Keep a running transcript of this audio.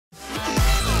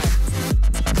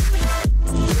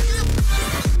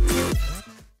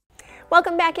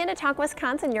Welcome back into Talk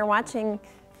Wisconsin. You're watching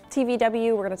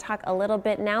TVW. We're going to talk a little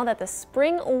bit now that the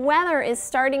spring weather is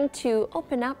starting to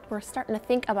open up. We're starting to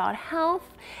think about health,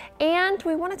 and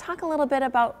we want to talk a little bit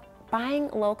about buying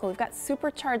local. We've got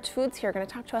SuperCharge Foods here going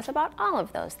to talk to us about all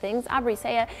of those things. Aubrey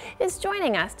Saya is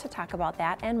joining us to talk about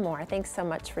that and more. Thanks so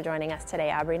much for joining us today,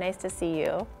 Aubrey. Nice to see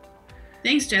you.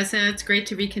 Thanks, Jessa. It's great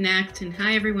to reconnect, and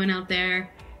hi everyone out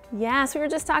there. Yes, we were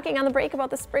just talking on the break about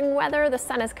the spring weather. The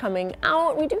sun is coming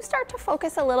out. We do start to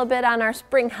focus a little bit on our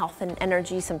spring health and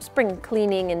energy, some spring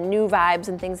cleaning and new vibes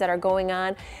and things that are going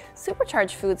on.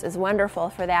 SuperCharge Foods is wonderful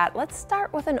for that. Let's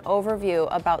start with an overview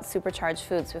about SuperCharge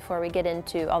Foods before we get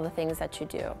into all the things that you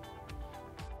do.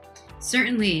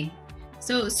 Certainly.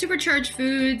 So SuperCharge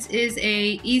Foods is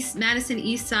a Madison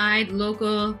East Side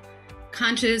local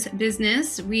conscious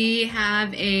business. We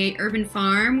have a urban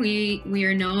farm. We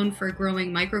are known for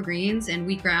growing microgreens and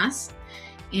wheatgrass,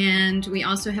 and we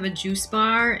also have a juice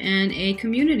bar and a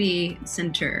community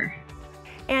center.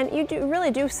 And you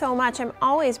really do so much. I'm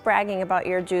always bragging about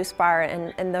your juice bar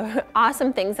and the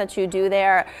awesome things that you do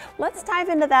there. Let's dive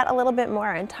into that a little bit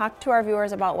more and talk to our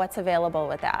viewers about what's available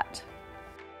with that.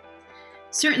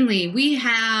 Certainly. We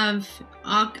have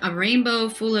a rainbow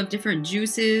full of different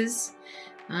juices.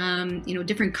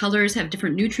 Different colors have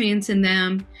different nutrients in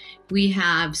them. We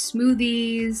have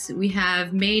smoothies, we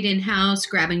have made in-house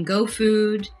grab-and-go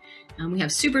food, we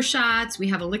have super shots, we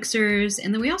have elixirs,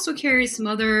 and then we also carry some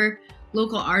other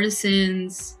local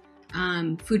artisans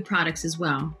food products as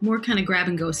well, more kind of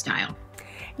grab-and-go style.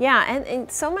 Yeah,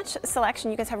 and so much selection.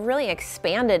 You guys have really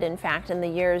expanded, in fact, in the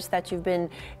years that you've been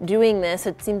doing this.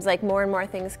 It seems like more and more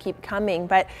things keep coming.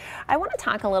 But I want to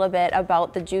talk a little bit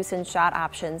about the juice and shot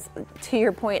options. To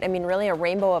your point, I mean, really a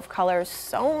rainbow of colors,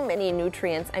 so many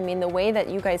nutrients. I mean, the way that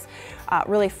you guys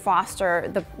really foster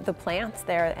the plants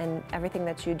there and everything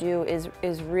that you do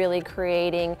is really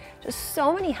creating just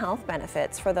so many health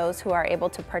benefits for those who are able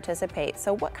to participate.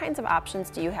 So what kinds of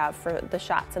options do you have for the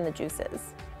shots and the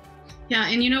juices? Yeah,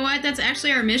 and you know what? That's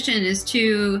actually our mission, is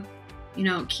to,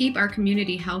 keep our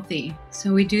community healthy.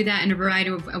 So we do that in a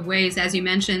variety of ways, as you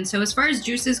mentioned. So as far as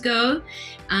juices go,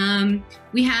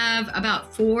 we have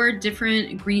about 4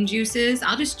 different green juices.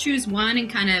 I'll just choose one and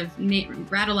kind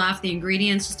of rattle off the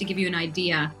ingredients just to give you an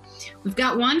idea. We've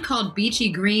got one called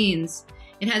Beachy Greens.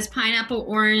 It has pineapple,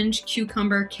 orange,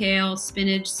 cucumber, kale,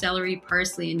 spinach, celery,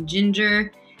 parsley, and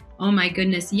ginger. Oh my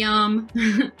goodness, yum.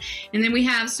 And then we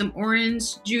have some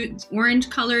orange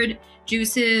colored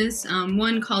juices,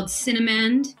 one called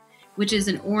Cinnamon, which is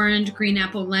an orange, green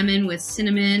apple, lemon with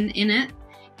cinnamon in it.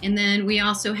 And then we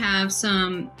also have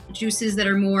some juices that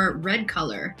are more red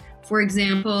color. For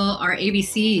example, our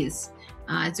ABCs.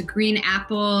 It's a green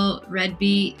apple, red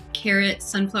beet, carrot,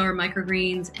 sunflower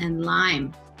microgreens, and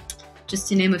lime, just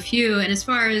to name a few. And as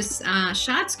far as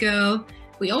shots go,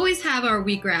 we always have our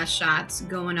wheatgrass shots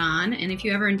going on, and if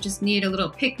you ever just need a little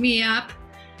pick-me-up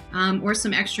or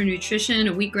some extra nutrition,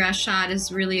 a wheatgrass shot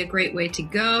is really a great way to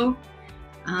go.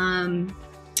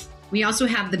 We also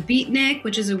have the beatnik,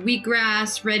 which is a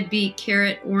wheatgrass, red beet,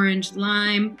 carrot, orange,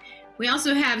 lime. We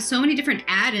also have so many different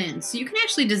add-ins, so you can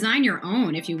actually design your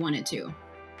own if you wanted to.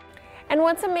 And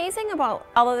what's amazing about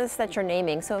all of this that you're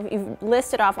naming, so you've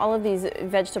listed off all of these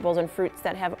vegetables and fruits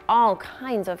that have all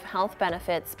kinds of health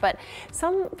benefits, but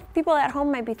some people at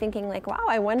home might be thinking like, wow,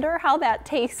 I wonder how that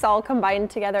tastes all combined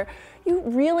together. You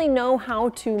really know how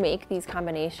to make these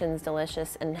combinations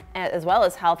delicious and as well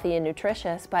as healthy and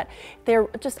nutritious, but they're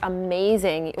just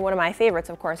amazing. One of my favorites,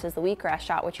 of course, is the wheatgrass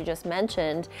shot, which you just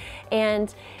mentioned,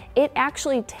 and it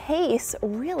actually tastes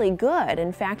really good.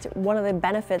 In fact, one of the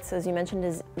benefits, as you mentioned,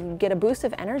 is you get a boost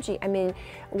of energy. I mean,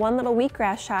 one little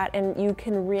wheatgrass shot and you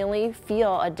can really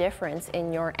feel a difference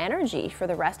in your energy for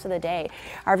the rest of the day.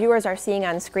 Our viewers are seeing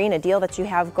on screen a deal that you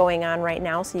have going on right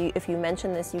now. So if you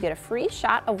mention this, you get a free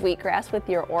shot of wheatgrass with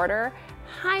your order.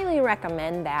 Highly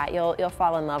recommend that. You'll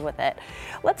fall in love with it.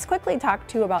 Let's quickly talk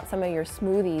too about some of your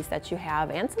smoothies that you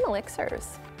have and some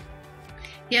elixirs.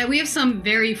 Yeah, we have some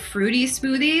very fruity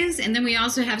smoothies, and then we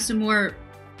also have some more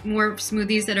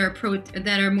smoothies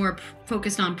that are more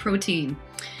focused on protein.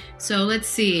 So let's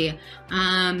see.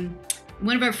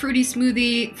 One of our fruity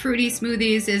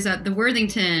smoothies is the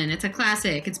Worthington. It's a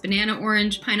classic. It's banana,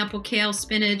 orange, pineapple, kale,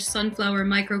 spinach, sunflower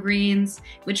microgreens,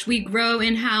 which we grow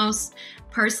in-house,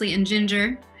 parsley and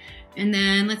ginger. And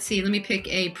then let's see, let me pick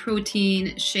a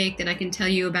protein shake that I can tell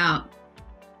you about.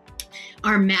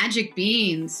 Our magic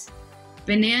beans.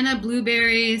 Banana,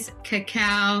 blueberries,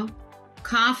 cacao,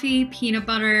 coffee, peanut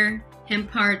butter,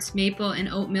 hemp hearts, maple, and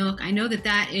oat milk. I know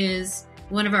that is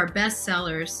one of our best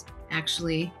sellers,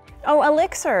 actually. Oh,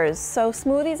 elixirs. So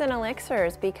smoothies and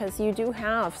elixirs, because you do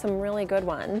have some really good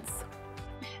ones.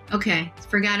 Okay,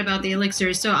 forgot about the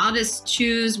elixirs. So I'll just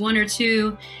choose one or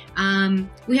two.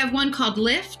 We have one called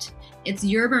Lift. It's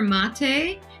yerba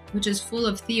mate, which is full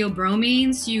of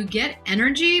theobromine. So you get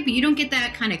energy, but you don't get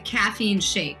that kind of caffeine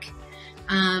shake.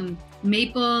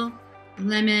 Maple,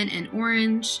 lemon, and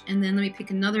orange. And then let me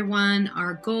pick another one,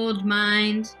 our Gold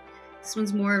Mind. This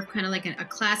one's more of kind of like a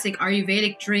classic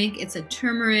Ayurvedic drink. It's a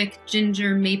turmeric,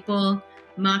 ginger, maple,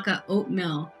 maca oat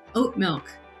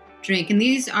milk drink. And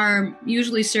these are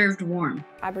usually served warm.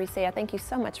 Abricia, thank you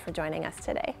so much for joining us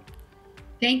today.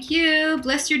 Thank you.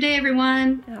 Bless your day,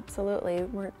 everyone. Absolutely.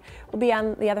 We'll be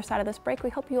on the other side of this break. We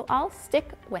hope you'll all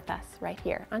stick with us right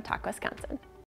here on Talk Wisconsin.